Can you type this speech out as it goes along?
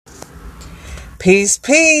Peace,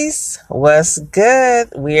 peace. What's good?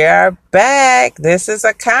 We are back. This is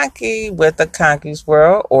Akanki with Akanki's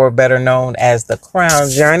World, or better known as The Crown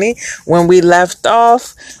Journey. When we left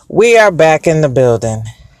off, we are back in the building.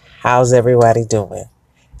 How's everybody doing?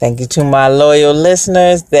 Thank you to my loyal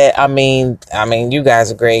listeners you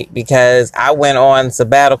guys are great, because I went on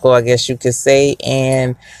sabbatical, I guess you could say,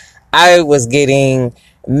 and I was getting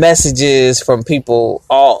messages from people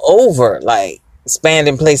all over, like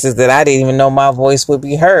expanding places that I didn't even know my voice would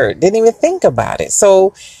be heard. Didn't even think about it.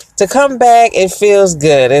 So to come back, it feels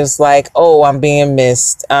good. It's like, oh, I'm being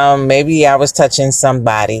missed. Maybe I was touching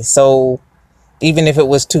somebody. So even if it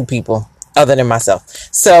was two people other than myself.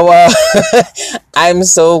 So I'm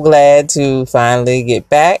so glad to finally get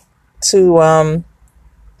back to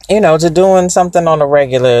to doing something on a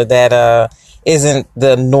regular that isn't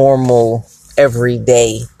the normal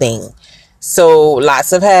everyday thing. So lots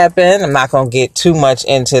have happened. I'm not going to get too much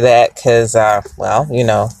into that because,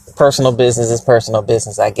 personal business is personal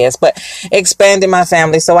business, I guess. But expanding my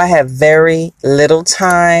family. So I have very little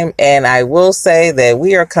time. And I will say that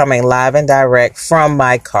we are coming live and direct from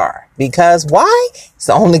my car. Because why? It's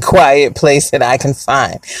the only quiet place that I can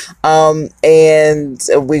find. And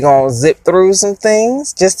we're going to zip through some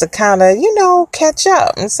things just to kind of, catch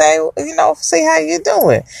up and say, see how you're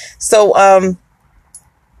doing. So,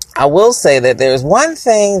 I will say that there's one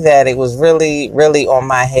thing that it was really, really on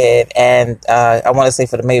my head, and I want to say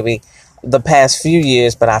for maybe the past few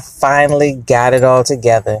years, but I finally got it all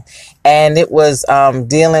together. And it was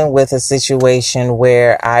dealing with a situation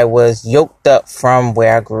where I was yoked up from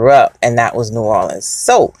where I grew up, and that was New Orleans.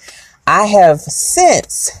 So I have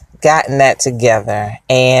since gotten that together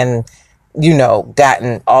and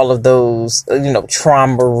gotten all of those,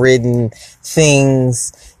 trauma-ridden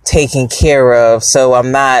things taken care of. So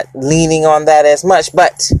I'm not leaning on that as much,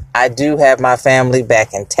 but I do have my family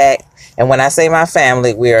back intact. And when I say my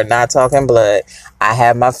family, we are not talking blood. I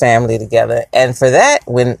have my family together. And for that,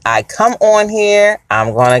 when I come on here,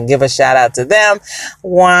 I'm going to give a shout out to them.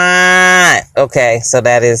 Why? Okay. So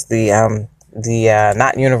that is the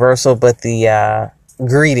not universal, but the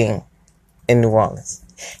greeting in New Orleans.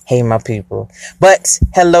 Hey, my people. But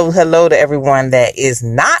hello to everyone that is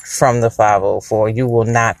not from the 504. You will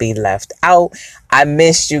not be left out. I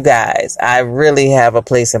missed you guys. I really have a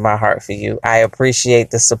place in my heart for you. I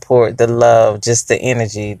appreciate the support, the love, just the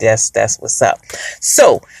energy. That's what's up.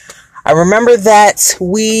 So I remember that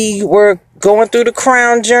we were going through the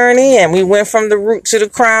crown journey, and we went from the root to the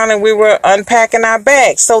crown, and we were unpacking our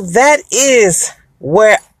bags. So that is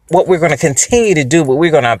what we're going to continue to do, but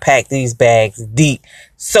we're going to unpack these bags deep.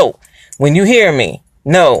 So when you hear me,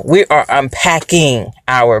 no, we are unpacking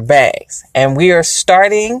our bags, and we are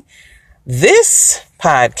starting. This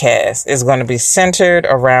podcast is going to be centered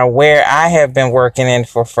around where I have been working in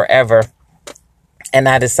for forever. And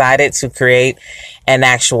I decided to create an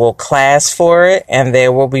actual class for it, and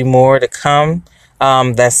there will be more to come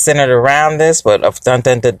that's centered around this. But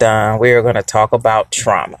we are going to talk about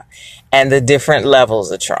trauma and the different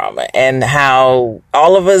levels of trauma, and how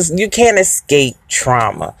all of us, you can't escape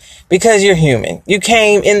trauma because you're human. You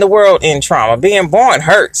came in the world in trauma. Being born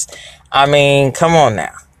hurts. I mean, come on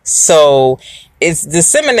now. So it's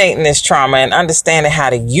disseminating this trauma and understanding how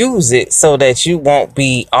to use it so that you won't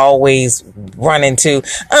be always running to,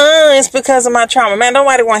 it's because of my trauma. Man,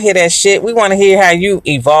 nobody want to hear that shit. We want to hear how you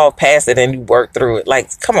evolve past it and you work through it.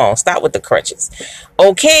 Like, come on, stop with the crutches.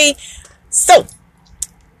 Okay. So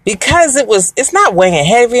because it's not weighing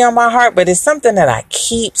heavy on my heart, but it's something that I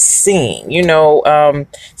keep seeing, so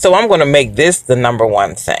I'm going to make this the number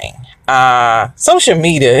one thing. Social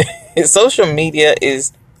media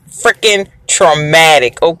is freaking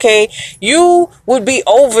traumatic. Okay. You would be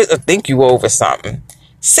think you over something.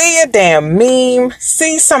 See a damn meme,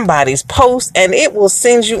 see somebody's post, and it will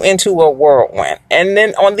send you into a whirlwind. And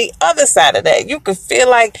then on the other side of that, you can feel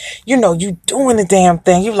like, you doing the damn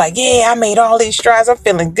thing. You're like, yeah, I made all these strides. I'm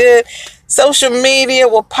feeling good. Social media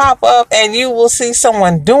will pop up and you will see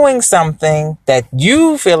someone doing something that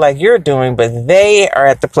you feel like you're doing, but they are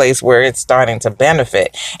at the place where it's starting to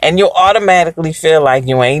benefit. And you'll automatically feel like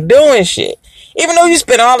you ain't doing shit. Even though you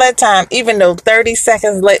spent all that time, even though 30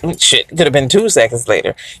 seconds later, shit, could have been 2 seconds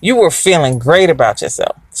later, you were feeling great about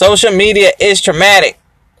yourself. Social media is traumatic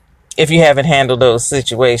if you haven't handled those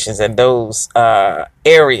situations and those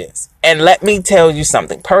areas. And let me tell you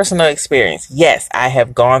something, personal experience. Yes, I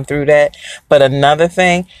have gone through that. But another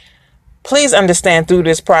thing, please understand through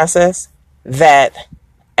this process that,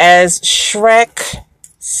 as Shrek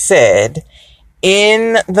said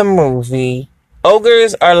in the movie,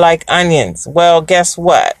 ogres are like onions. Well, guess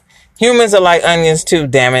what? Humans are like onions too,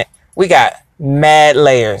 damn it. We got mad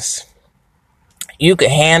layers. You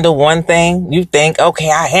could handle one thing. You think,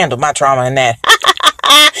 okay, I handled my trauma in that.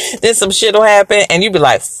 Then some shit will happen and you be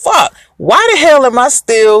like, fuck, why the hell am I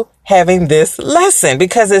still having this lesson?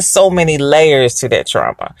 Because there's so many layers to that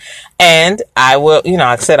trauma. And I will,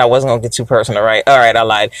 I said I wasn't going to get too personal, right? All right, I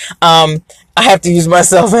lied. I have to use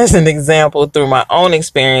myself as an example through my own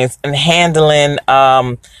experience in handling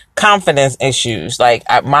confidence issues. Like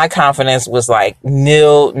my confidence was like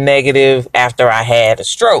nil, negative after I had a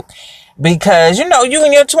stroke. Because, you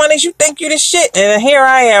in your 20s, you think you the shit. And here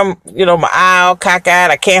I am, my eye all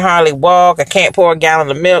cockeyed. I can't hardly walk. I can't pour a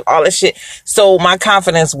gallon of milk, all this shit. So my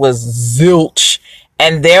confidence was zilch.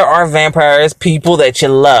 And there are vampires, people that you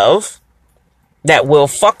love, that will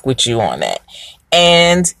fuck with you on that.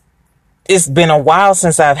 And it's been a while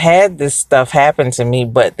since I've had this stuff happen to me,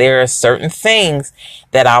 but there are certain things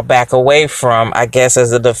that I'll back away from, I guess,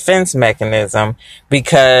 as a defense mechanism,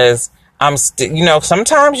 because I'm still,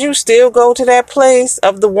 sometimes you still go to that place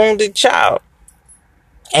of the wounded child.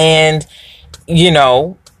 And,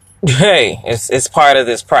 hey, it's part of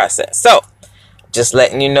this process. So just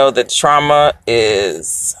letting you know that trauma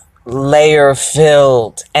is layer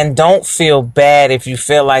filled, and don't feel bad if you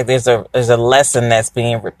feel like there's a lesson that's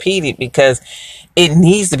being repeated, because it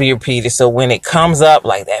needs to be repeated. So when it comes up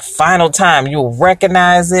like that final time, you'll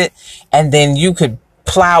recognize it, and then you could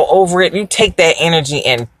plow over it. You take that energy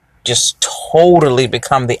and just totally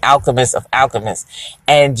become the alchemist of alchemists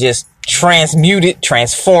and just transmute it,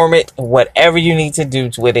 transform it, whatever you need to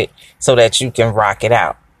do with it so that you can rock it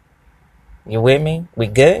out. You with me? We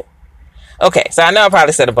good? Okay, so I know I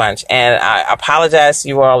probably said a bunch, and I apologize to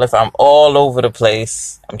you all if I'm all over the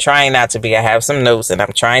place. I'm trying not to be. I have some notes, and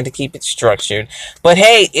I'm trying to keep it structured. But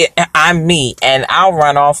hey, I'm me, and I'll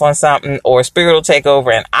run off on something, or Spirit will take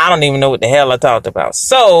over, and I don't even know what the hell I talked about.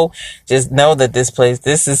 So just know that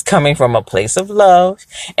this is coming from a place of love.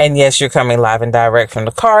 And yes, you're coming live and direct from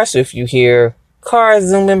the car. So if you hear cars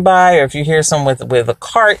zooming by, or if you hear someone with a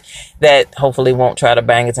cart that hopefully won't try to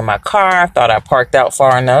bang into my car. I thought I parked out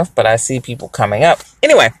far enough, but I see people coming up.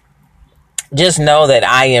 Anyway, just know that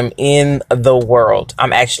I am in the world.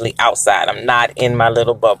 I'm actually outside. I'm not in my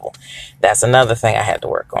little bubble. That's another thing I had to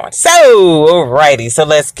work on. So, alrighty. So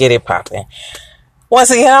let's get it popping. Once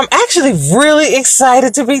again, I'm actually really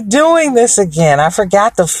excited to be doing this again. I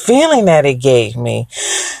forgot the feeling that it gave me.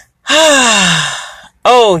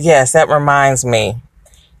 Oh, yes, that reminds me.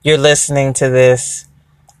 You're listening to this,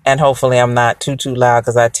 and hopefully I'm not too loud,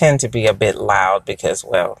 because I tend to be a bit loud because,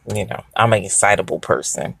 well, I'm an excitable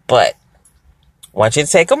person. But I want you to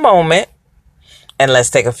take a moment, and let's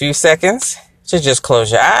take a few seconds to just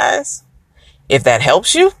close your eyes, if that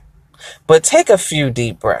helps you. But take a few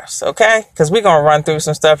deep breaths, okay? Because we're going to run through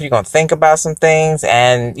some stuff. You're going to think about some things,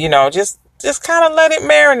 and, just kind of let it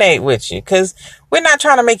marinate with you, because we're not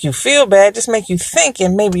trying to make you feel bad, just make you think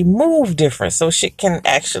and maybe move different so shit can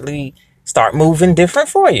actually start moving different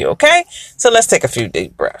for you, okay? So let's take a few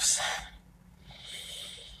deep breaths.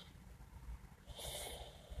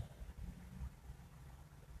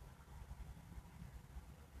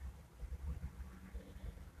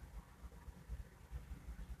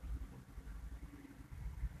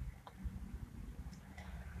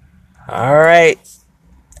 All right.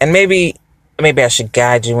 And maybe I should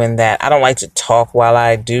guide you in that. I don't like to talk while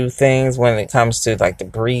I do things when it comes to like the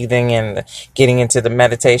breathing and getting into the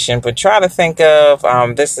meditation, but try to think of,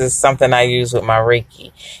 this is something I use with my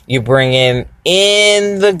Reiki. You bring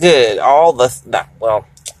in the good,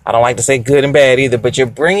 I don't like to say good and bad either, but you're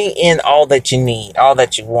bringing in all that you need, all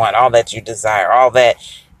that you want, all that you desire, all that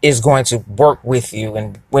is going to work with you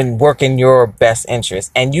and when work in your best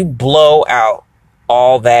interest. And you blow out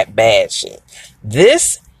all that bad shit.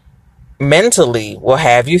 This mentally will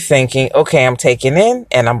have you thinking, okay, I'm taking in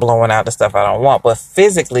and I'm blowing out the stuff I don't want. But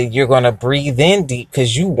physically, you're going to breathe in deep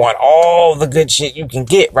because you want all the good shit you can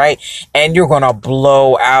get, right? And you're going to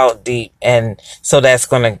blow out deep. And so that's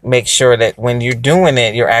going to make sure that when you're doing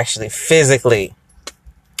it, you're actually physically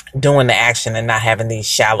doing the action and not having these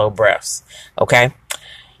shallow breaths. Okay.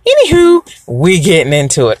 Anywho, we getting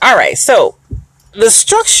into it. All right. So the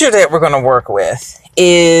structure that we're going to work with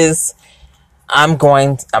is I'm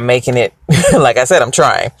making it, like I said, I'm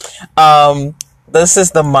trying. This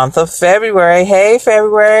is the month of February. Hey,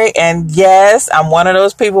 February. And yes, I'm one of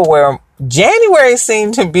those people where January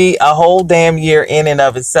seemed to be a whole damn year in and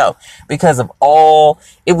of itself because of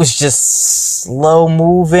it was just slow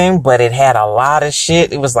moving, but it had a lot of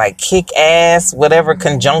shit. It was like kick ass, whatever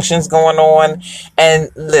conjunctions going on. And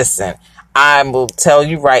listen, I will tell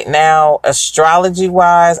you right now, astrology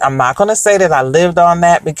wise, I'm not going to say that I lived on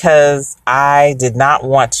that because I did not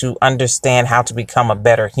want to understand how to become a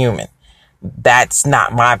better human. That's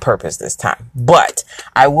not my purpose this time. But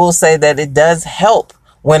I will say that it does help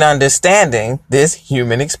when understanding this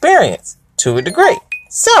human experience to a degree.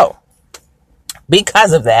 So,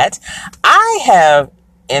 because of that, I have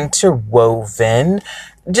interwoven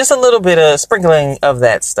just a little bit of sprinkling of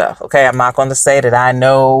that stuff. Okay. I'm not going to say that I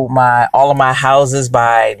know all of my houses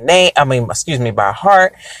by name. By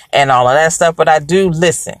heart and all of that stuff, but I do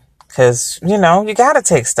listen. Because, you got to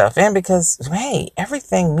take stuff in because, hey,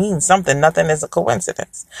 everything means something. Nothing is a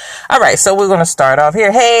coincidence. All right. So we're going to start off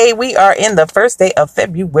here. Hey, we are in the first day of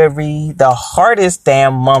February, the hardest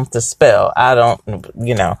damn month to spell. I don't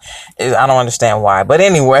understand why. But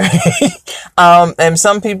anyway, and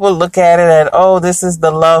some people look at it this is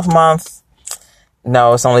the love month.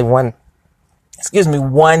 No, it's only one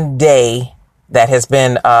day that has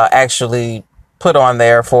been actually put on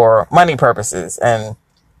there for money purposes. And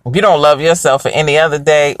if you don't love yourself for any other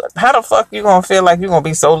day, how the fuck you gonna feel like you're gonna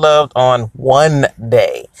be so loved on one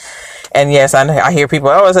day? And yes, I hear people,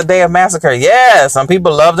 it's a day of massacre. Yeah, some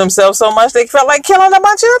people love themselves so much they felt like killing a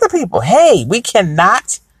bunch of other people. Hey, we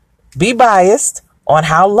cannot be biased on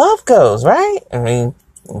how love goes, right? I mean,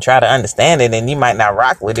 you try to understand it and you might not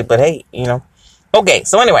rock with it, but hey, Okay,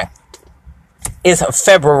 so anyway, it's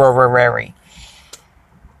February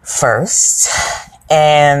 1st.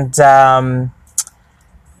 And,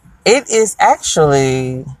 it is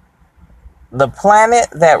actually the planet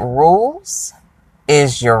that rules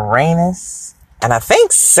is Uranus and I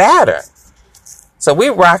think Saturn. So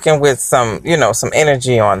we're rocking with some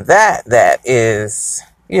energy on that is,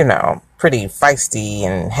 pretty feisty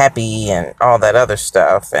and happy and all that other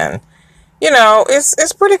stuff. And,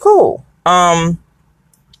 it's pretty cool.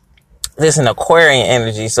 There's an Aquarian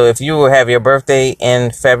energy. So if you have your birthday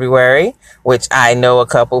in February, which I know a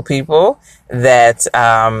couple people that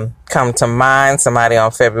come to mind, somebody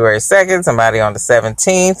on February 2nd, somebody on the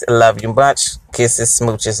 17th, love you much, kisses,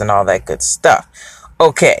 smooches, and all that good stuff.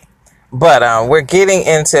 Okay, but we're getting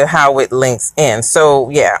into how it links in.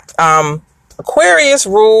 So yeah, Aquarius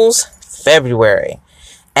rules February,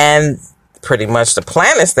 and pretty much the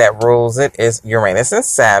planets that rules it is Uranus and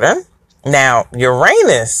Saturn. Now,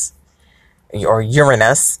 Uranus, or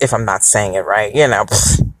Uranus, if I'm not saying it right,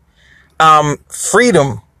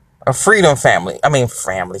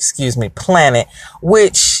 planet,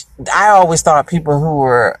 which I always thought people who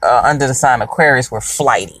were under the sign Aquarius were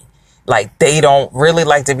flighty. Like, they don't really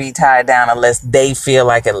like to be tied down unless they feel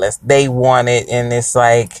like it, unless they want it. And it's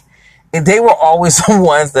like, they were always the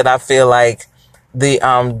ones that I feel like the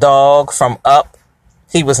dog from Up,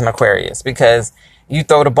 he was an Aquarius, because you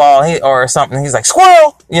throw the ball or something, he's like,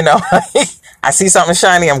 squirrel, I see something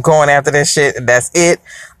shiny, I'm going after this shit, and that's it.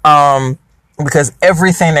 Because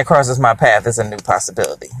everything that crosses my path is a new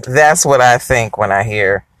possibility. That's what I think when I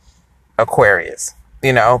hear Aquarius,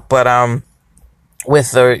 but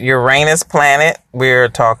with the Uranus planet, we're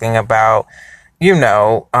talking about,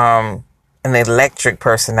 an electric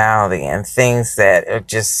personality and things that are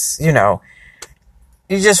just, you're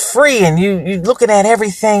just free and you're looking at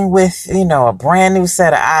everything with, a brand new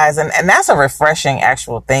set of eyes. And that's a refreshing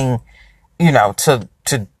actual thing, to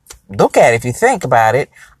look at if you think about it.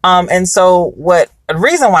 And so the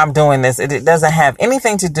reason why I'm doing this, it doesn't have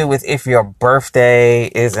anything to do with if your birthday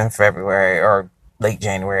is in February or late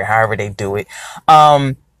January, however they do it.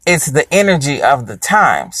 It's the energy of the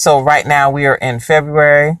time. So right now we are in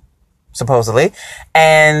February, supposedly.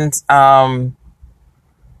 And,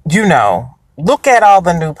 look at all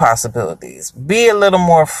the new possibilities. Be a little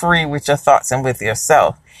more free with your thoughts and with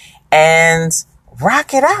yourself and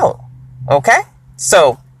rock it out. Okay?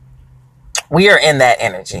 So we are in that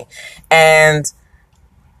energy. And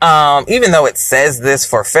even though it says this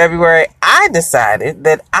for February, I decided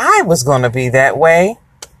that I was going to be that way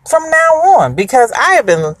from now on, because I have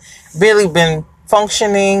been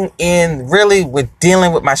functioning with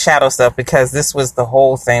dealing with my shadow stuff, because this was the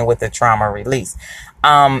whole thing with the trauma release.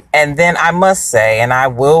 And then I must say, and I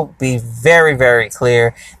will be very, very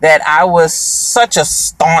clear, that I was such a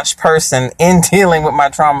staunch person in dealing with my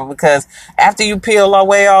trauma, because after you peel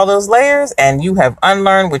away all those layers and you have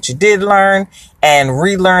unlearned what you did learn and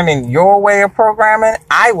relearning your way of programming,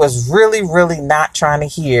 I was really, really not trying to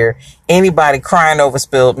hear anybody crying over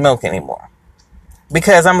spilled milk anymore.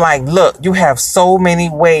 Because I'm like, look, you have so many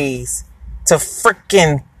ways to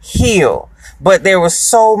freaking heal. But there were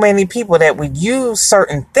so many people that would use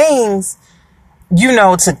certain things,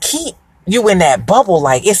 to keep you in that bubble.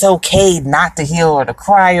 Like, it's okay not to heal or to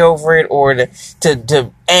cry over it or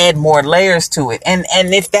to add more layers to it. And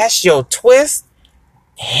if that's your twist,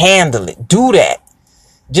 handle it. Do that.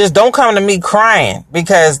 Just don't come to me crying,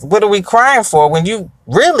 because what are we crying for when you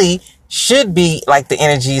really should be like the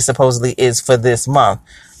energy supposedly is for this month.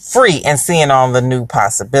 Free and seeing all the new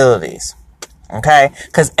possibilities. Okay?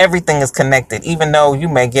 Because everything is connected. Even though you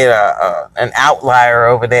may get an outlier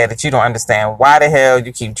over there that you don't understand why the hell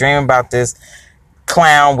you keep dreaming about this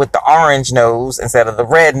clown with the orange nose instead of the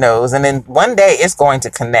red nose, and then one day it's going to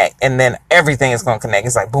connect, and then everything is going to connect.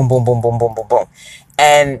 It's like boom, boom, boom, boom, boom, boom, boom,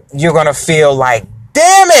 and you're going to feel like,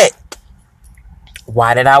 damn it,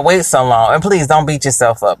 why did I wait so long? And please don't beat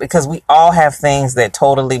yourself up, because we all have things that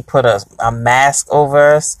totally put a mask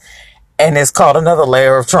over us, and it's called another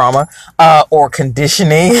layer of trauma or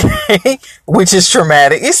conditioning, which is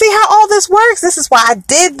traumatic. You see how all this works? This is why I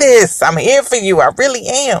did this. I'm here for you. I really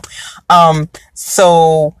am.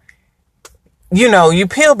 So, you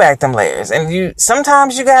peel back them layers, and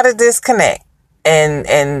sometimes you got to disconnect,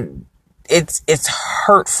 and it's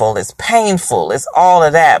hurtful. It's painful. It's all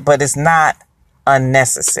of that, but it's not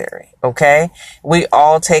unnecessary. Okay. We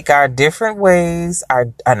all take our different ways,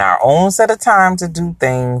 and our own set of time to do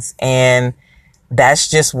things. And that's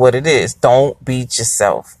just what it is. Don't beat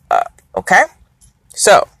yourself up. Okay.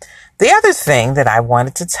 So the other thing that I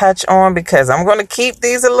wanted to touch on, because I'm going to keep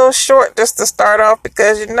these a little short just to start off,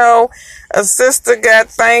 because a sister got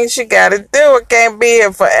things she got to do. I can't be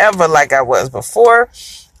here forever like I was before.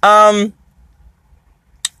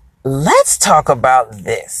 Let's talk about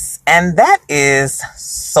this, and that is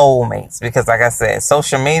soulmates, because like I said,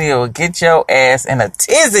 social media will get your ass in a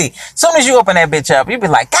tizzy. Soon as you open that bitch up, you be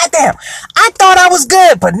like, God damn, I thought I was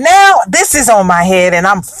good, but now this is on my head and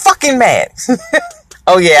I'm fucking mad.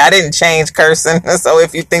 Oh yeah, I didn't change cursing, so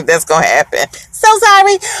if you think that's gonna happen, so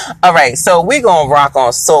sorry. All right, so we're gonna rock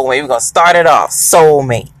on soulmate. We're gonna start it off,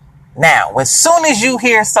 soulmate. Now, as soon as you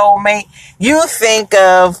hear soulmate, you think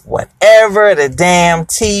of whatever the damn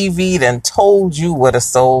TV done told you what a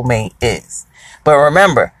soulmate is. But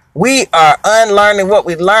remember, we are unlearning what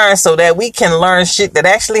we learned so that we can learn shit that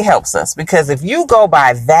actually helps us. Because if you go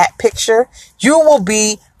by that picture, you will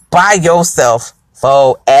be by yourself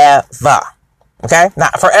forever. Okay?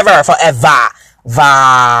 Not forever, forever.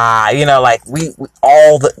 Like we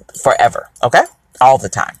all the forever. Okay? All the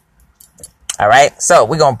time. All right. So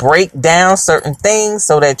we're going to break down certain things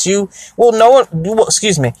so that you will know,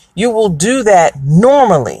 you will do that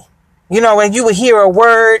normally. When you would hear a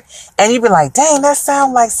word and you be like, dang, that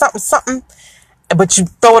sounds like something, but you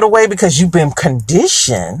throw it away because you've been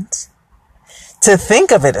conditioned to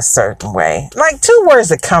think of it a certain way. Like 2 words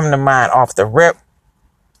that come to mind off the rip: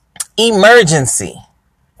 emergency,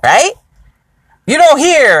 right? You don't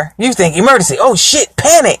hear, you think emergency. Oh shit,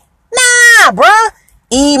 panic. Nah, bruh.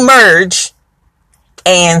 Emerge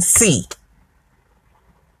and see.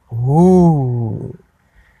 Ooh.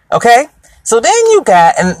 Okay. So then you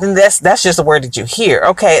got, and that's just a word that you hear.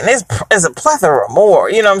 Okay. And there's a plethora more.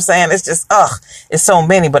 You know what I'm saying? It's just, it's so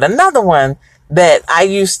many. But another one that I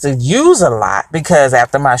used to use a lot, because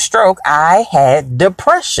after my stroke, I had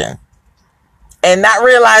depression. And not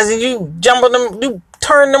realizing you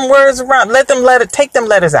turn them words around, take them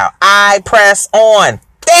letters out. I press on.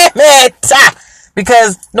 Damn it.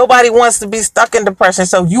 Because nobody wants to be stuck in depression.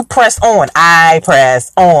 So you press on. I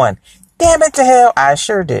press on. Damn it to hell. I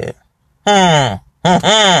sure did. Well,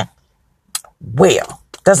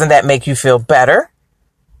 doesn't that make you feel better?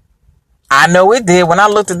 I know it did when I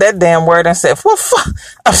looked at that damn word and said, well, fuck.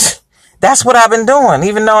 That's what I've been doing.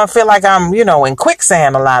 Even though I feel like I'm, in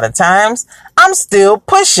quicksand a lot of times, I'm still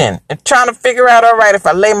pushing and trying to figure out, all right, if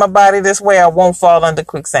I lay my body this way, I won't fall under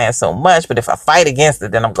quicksand so much. But if I fight against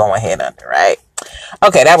it, then I'm going head under, right?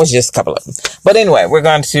 Okay, that was just a couple of them. But anyway, we're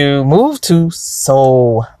going to move to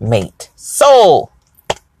soulmate. Soul.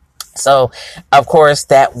 So, of course,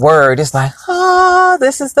 that word is like,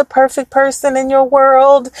 this is the perfect person in your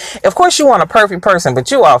world. Of course, you want a perfect person, but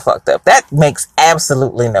you all fucked up. That makes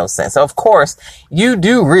absolutely no sense. So, of course, you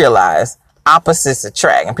do realize opposites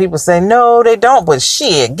attract. And people say, no, they don't. But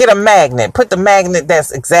shit, get a magnet. Put the magnet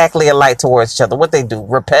that's exactly alike towards each other. What they do?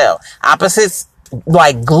 Repel. Opposites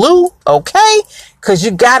like glue, okay? Because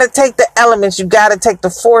you got to take the elements. You got to take the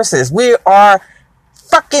forces. We are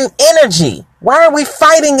fucking energy. Why are we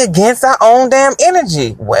fighting against our own damn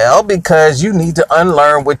energy? Well, because you need to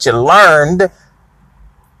unlearn what you learned,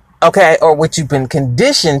 okay, or what you've been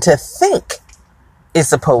conditioned to think is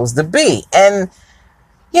supposed to be. And,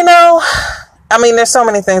 there's so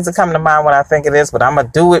many things that come to mind when I think of this, but I'm going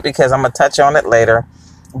to do it because I'm going to touch on it later.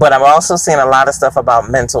 But I'm also seeing a lot of stuff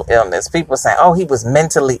about mental illness. People saying, oh, he was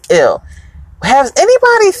mentally ill. Has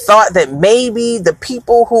anybody thought that maybe the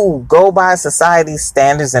people who go by society's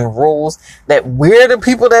standards and rules, that we're the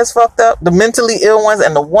people that's fucked up, the mentally ill ones,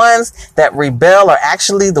 and the ones that rebel are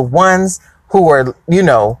actually the ones who are,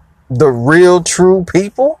 the real true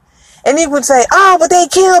people? And you would say, oh, but they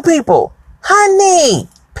kill people. Honey,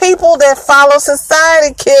 people that follow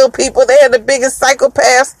society kill people. They are the biggest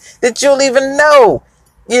psychopaths that you'll even know.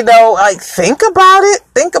 You know, like, think about it.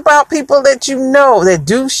 Think about people that you know that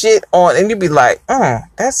do shit on, and you'd be like,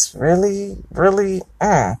 that's really, really,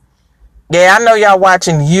 Yeah, I know y'all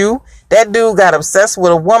watching You. That dude got obsessed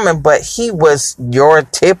with a woman, but he was your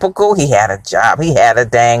typical. He had a job. He had a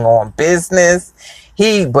dang on business.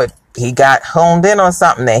 But he got honed in on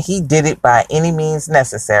something that he did it by any means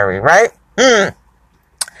necessary, right?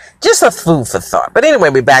 Just a food for thought. But anyway,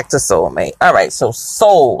 we're back to soulmate. All right, so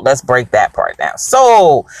soul. Let's break that part down.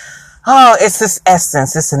 Soul. Oh, it's this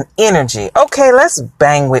essence. It's an energy. Okay, let's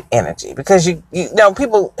bang with energy. Because, you know,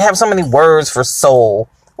 people have so many words for soul.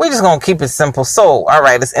 We're just going to keep it simple. Soul. All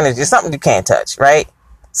right, it's energy. It's something you can't touch, right?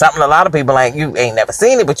 Something a lot of people like, you ain't never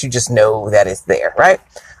seen it, but you just know that it's there, right?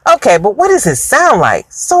 Okay, but what does it sound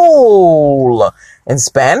like? Soul. In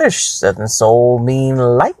Spanish, doesn't soul mean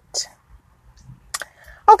light?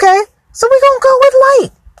 Okay, so we're going to go with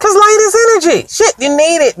light. Because light is energy. Shit, you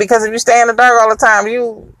need it. Because if you stay in the dark all the time,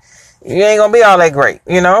 you ain't going to be all that great,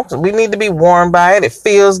 you know? So we need to be warmed by it. It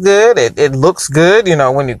feels good. It looks good, you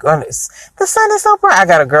know, when you go. The sun is so bright. I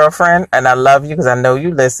got a girlfriend, and I love you because I know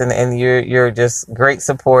you listen, and you're just great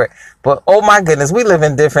support. But, oh, my goodness, we live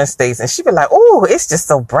in different states. And she be like, oh, it's just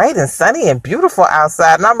so bright and sunny and beautiful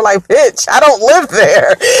outside. And I'm like, bitch, I don't live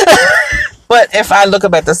there. But if I look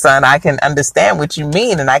up at the sun, I can understand what you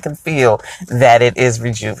mean, and I can feel that it is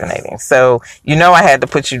rejuvenating. So, you know, I had to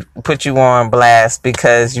put you on blast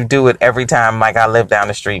because you do it every time like I live down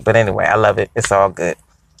the street. But anyway, I love it. It's all good.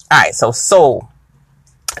 All right. So soul,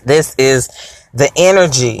 this is the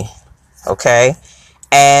energy. Okay.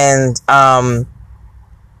 And,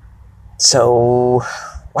 so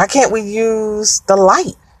why can't we use the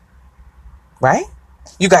light? Right?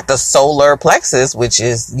 You got the solar plexus, which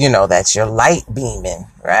is, you know, that's your light beaming,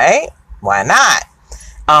 right? Why not?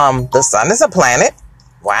 The sun is a planet.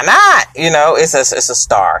 Why not? You know, it's a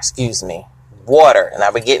star, excuse me. Water. And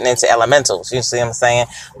I'll be getting into elementals. You see what I'm saying?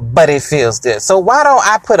 But it feels good. So why don't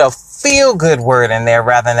I put a feel good word in there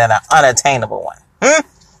rather than an unattainable one? All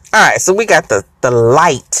right. So we got the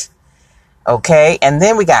light. Okay. And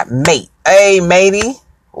then we got mate. Hey, matey.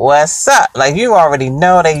 What's up? Like, you already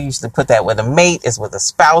know they used to put that with a mate, it's with a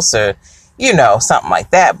spouse, or, you know, something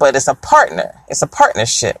like that. But it's a partner. It's a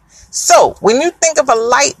partnership. So when you think of a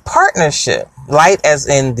light partnership, light as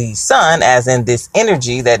in the sun, as in this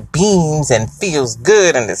energy that beams and feels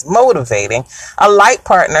good and is motivating, a light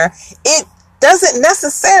partner, it doesn't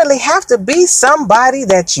necessarily have to be somebody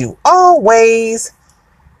that you always,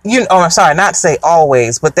 I'm sorry, not say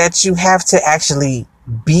always, but that you have to actually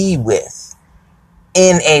be with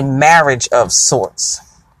in a marriage of sorts.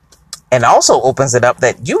 And also opens it up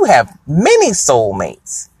that you have many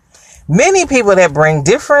soulmates, many people that bring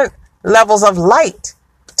different levels of light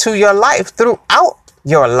to your life throughout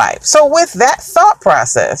your life. So with that thought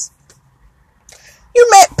process, you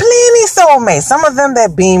met plenty soulmates, some of them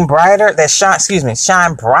that beam brighter, that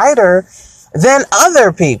shine brighter than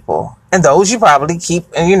other people. And those you probably keep,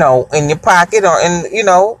 you know, in your pocket or in, you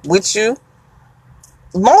know, with you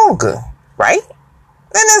longer, right?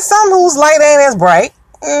 Then there's some whose light ain't as bright,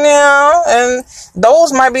 you know, and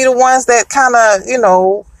those might be the ones that kind of, you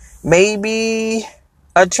know, maybe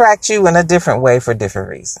attract you in a different way for different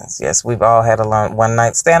reasons. Yes, we've all had a one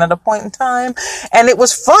night stand at a point in time, and it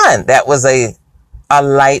was fun. That was a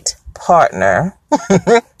light partner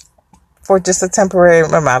for just a temporary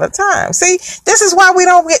amount of time. See, this is why we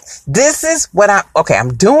don't get, this is what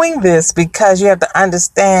I'm doing this because you have to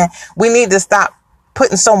understand we need to stop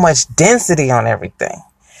putting so much density on everything.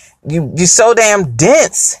 You're so damn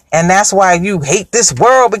dense, and that's why you hate this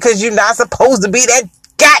world, because you're not supposed to be that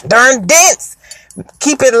goddamn dense.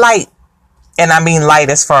 Keep it light. And I mean light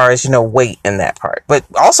as far as, you know, weight in that part. But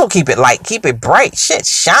also keep it light. Keep it bright. Shit,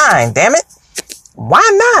 shine, damn it.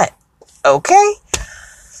 Why not? Okay?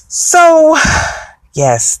 So,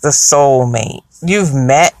 yes, the soulmate. You've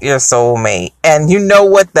met your soulmate. And you know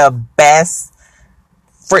what the best...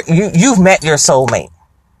 You've met your soulmate.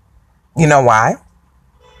 You know why?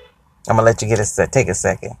 I'm going to let you take a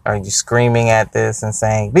second. Are you screaming at this and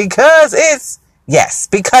saying, because it's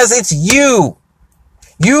you.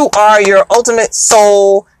 You are your ultimate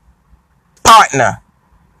soul partner.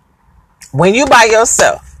 When you by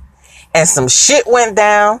yourself and some shit went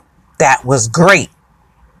down that was great,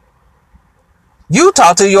 you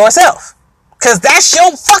talk to yourself, because that's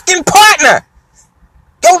your fucking partner,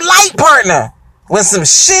 your light partner. When some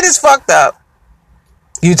shit is fucked up,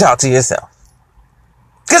 you talk to yourself.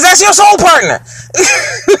 Because that's your soul partner.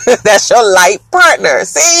 That's your life partner.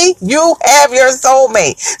 See, you have your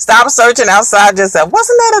soulmate. Stop searching outside yourself.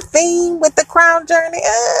 Wasn't that a theme with the crown journey?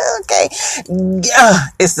 Okay.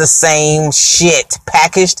 It's the same shit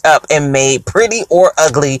packaged up and made pretty or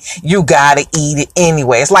ugly. You gotta eat it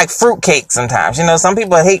anyway. It's like fruitcake sometimes. You know, some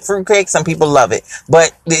people hate fruitcake, some people love it.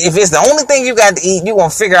 But if it's the only thing you got to eat, you're gonna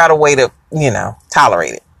figure out a way to,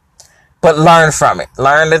 tolerate it. But learn from it.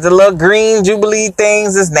 Learn that the little green Jubilee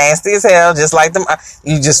things is nasty as hell. Just like them.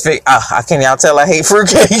 You just figure, how can y'all tell I hate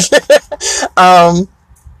fruitcake?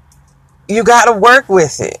 You got to work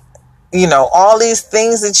with it. All these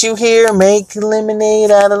things that you hear, make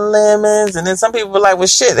lemonade out of lemons. And then some people are like, well,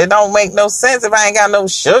 shit, it don't make no sense if I ain't got no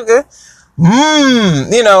sugar.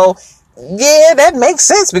 Yeah, that makes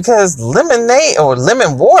sense because lemonade or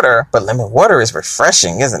lemon water, but lemon water is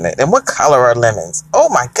refreshing, isn't it? And what color are lemons? Oh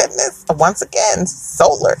my goodness. Once again,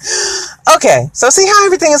 solar. Okay, so see how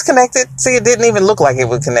everything is connected? See, it didn't even look like it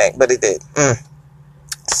would connect, but it did.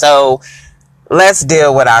 So let's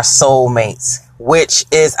deal with our soulmates, which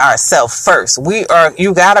is ourself first.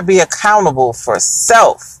 You gotta be accountable for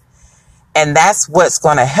self. And that's what's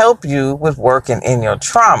going to help you with working in your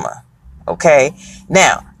trauma. Okay.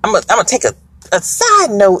 Now, I'm gonna take a side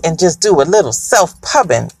note and just do a little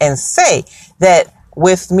self-pubbing and say that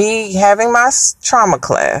with me having my trauma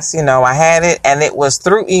class, I had it and it was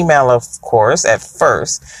through email, of course, at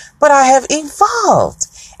first, but I have evolved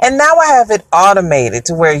and now I have it automated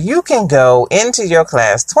to where you can go into your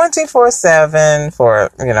class 24/7 for,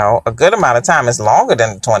 a good amount of time. It's longer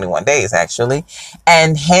than 21 days actually,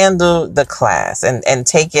 and handle the class and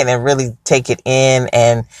take it and really take it in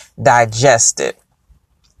and digest it.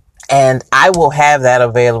 And I will have that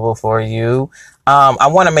available for you. I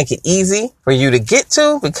want to make it easy for you to get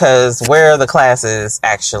to because where the class is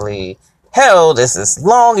actually held is this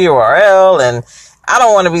long URL and I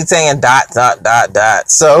don't want to be saying ...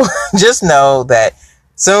 So just know that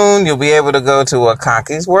soon you'll be able to go to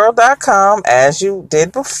akonkiesworld.com as you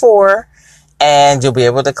did before and you'll be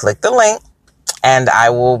able to click the link and I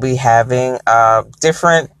will be having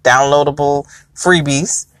different downloadable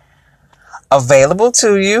freebies available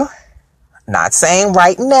to you. Not saying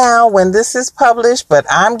right now when this is published, but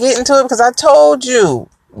I'm getting to it because I told you,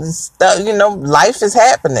 life is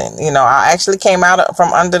happening. I actually came out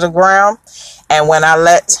from under the ground and when I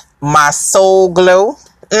let my soul glow,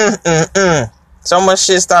 so much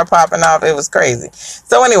shit started popping off. It was crazy.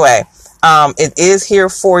 So anyway, it is here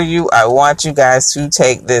for you. I want you guys to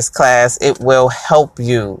take this class. It will help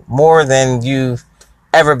you more than you've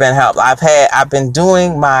ever been helped. I've been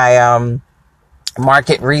doing my,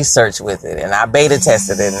 market research with it and I beta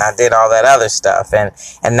tested it and I did all that other stuff and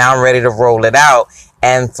now I'm ready to roll it out.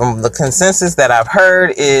 And from the consensus that I've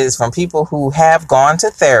heard is from people who have gone to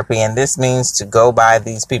therapy, and this means to go by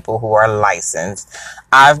these people who are licensed.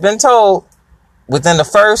 I've been told within the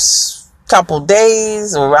first couple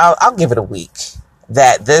days, or I'll give it a week,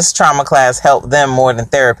 that this trauma class helped them more than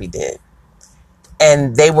therapy did.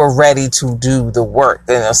 And they were ready to do the work.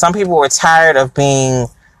 Some people were tired of being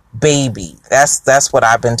baby. That's what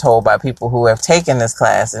I've been told by people who have taken this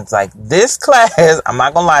class. It's like this class, I'm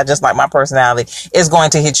not gonna lie, just like my personality, is going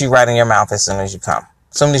to hit you right in your mouth as soon as you come,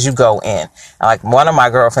 as soon as you go in. Like one of my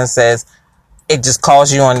girlfriends says, it just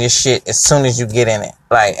calls you on your shit as soon as you get in it.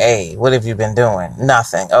 Like, hey, what have you been doing?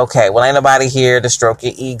 Nothing. Okay, well, ain't nobody here to stroke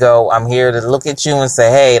your ego. I'm here to look at you and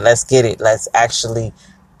say, hey, let's get it. Let's actually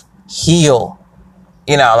heal.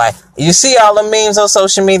 Like you see all the memes on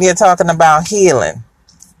social media talking about healing.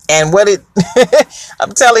 And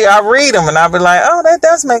I'm telling you, I read them and I'll be like, oh, that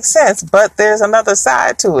does make sense. But there's another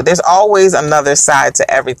side to it. There's always another side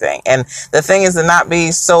to everything. And the thing is to not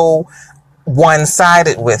be so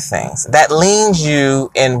one-sided with things. That leans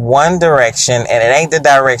you in one direction and it ain't the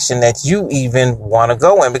direction that you even want to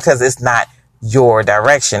go in because it's not your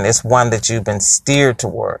direction. It's one that you've been steered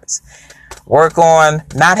towards. Work on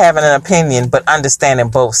not having an opinion, but understanding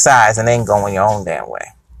both sides and then going your own damn way.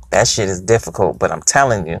 That shit is difficult, but I'm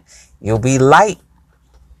telling you, you'll be light,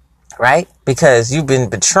 right? Because you've been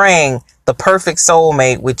betraying the perfect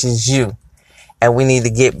soulmate, which is you. And we need to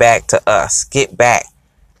get back to us, get back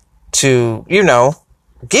to,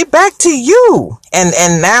 get back to you.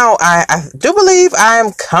 And now I do believe I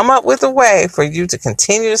am come up with a way for you to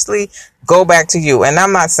continuously go back to you. And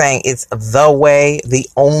I'm not saying it's the way, the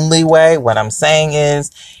only way. What I'm saying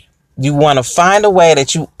is you want to find a way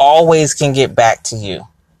that you always can get back to you.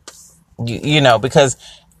 Because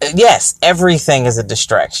yes, everything is a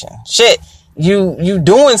distraction. Shit, you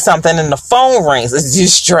doing something and the phone rings. It's a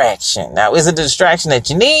distraction. Now, is it a distraction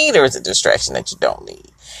that you need or is it a distraction that you don't need?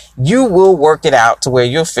 you will work it out to where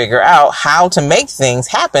you'll figure out how to make things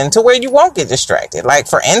happen to where you won't get distracted. Like,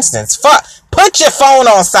 for instance, put your phone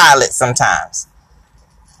on silent sometimes.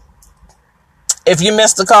 If you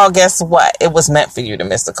missed a call, guess what? It was meant for you to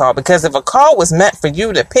miss the call. Because if a call was meant for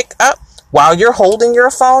you to pick up while you're holding your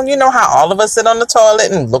phone, you know how all of us sit on the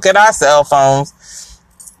toilet and look at our cell phones,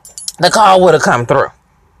 the call would have come through.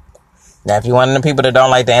 Now, if you're one of the people that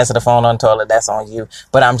don't like to answer the phone on the toilet, that's on you.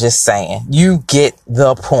 But I'm just saying, you get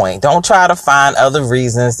the point. Don't try to find other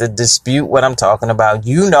reasons to dispute what I'm talking about.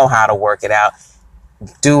 You know how to work it out.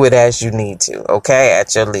 Do it as you need to, okay?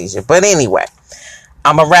 At your leisure. But anyway,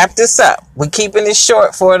 I'm going to wrap this up. We're keeping it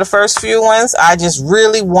short for the first few ones. I just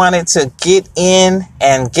really wanted to get in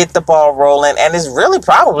and get the ball rolling. And it's really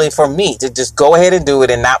probably for me to just go ahead and do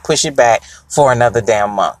it and not push it back for another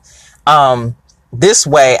damn month. This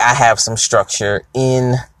way I have some structure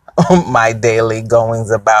in my daily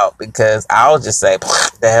goings about, because I'll just say,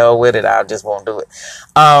 the hell with it. I just won't do it.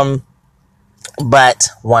 But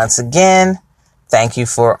once again, thank you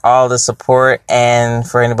for all the support and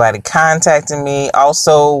for anybody contacting me.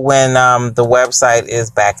 Also, when the website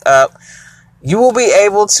is back up, you will be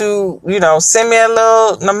able to, send me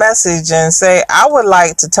a message and say, I would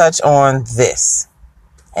like to touch on this.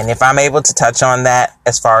 And if I'm able to touch on that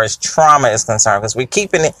as far as trauma is concerned, because we're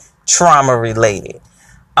keeping it trauma related,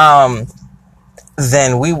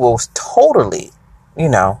 then we will totally,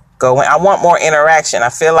 go in. I want more interaction. I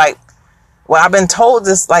feel like, well, I've been told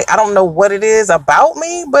this, I don't know what it is about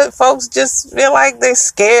me, but folks just feel like they're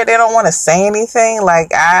scared. They don't want to say anything.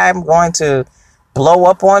 Like, I'm going to blow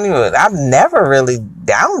up on you. I've never really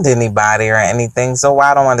downed anybody or anything, so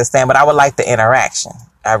I don't understand. But I would like the interaction.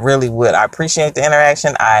 I really would. I appreciate the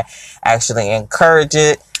interaction. I actually encourage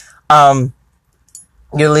it.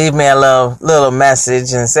 You leave me a little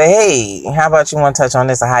message and say, hey, how about you want to touch on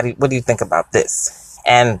this? Or what do you think about this?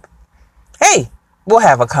 And hey, we'll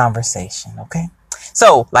have a conversation, okay?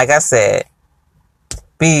 So, like I said,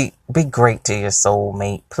 be great to your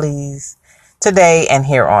soulmate, please. Today and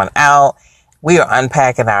here on out, we are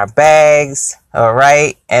unpacking our bags, all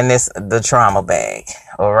right? And this the trauma bag,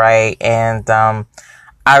 all right? And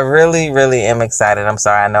I really, really am excited. I'm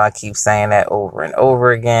sorry, I know I keep saying that over and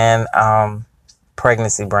over again.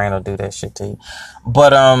 Pregnancy brain will do that shit to you.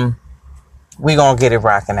 But we gonna get it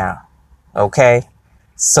rocking out, okay?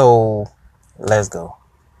 So let's go.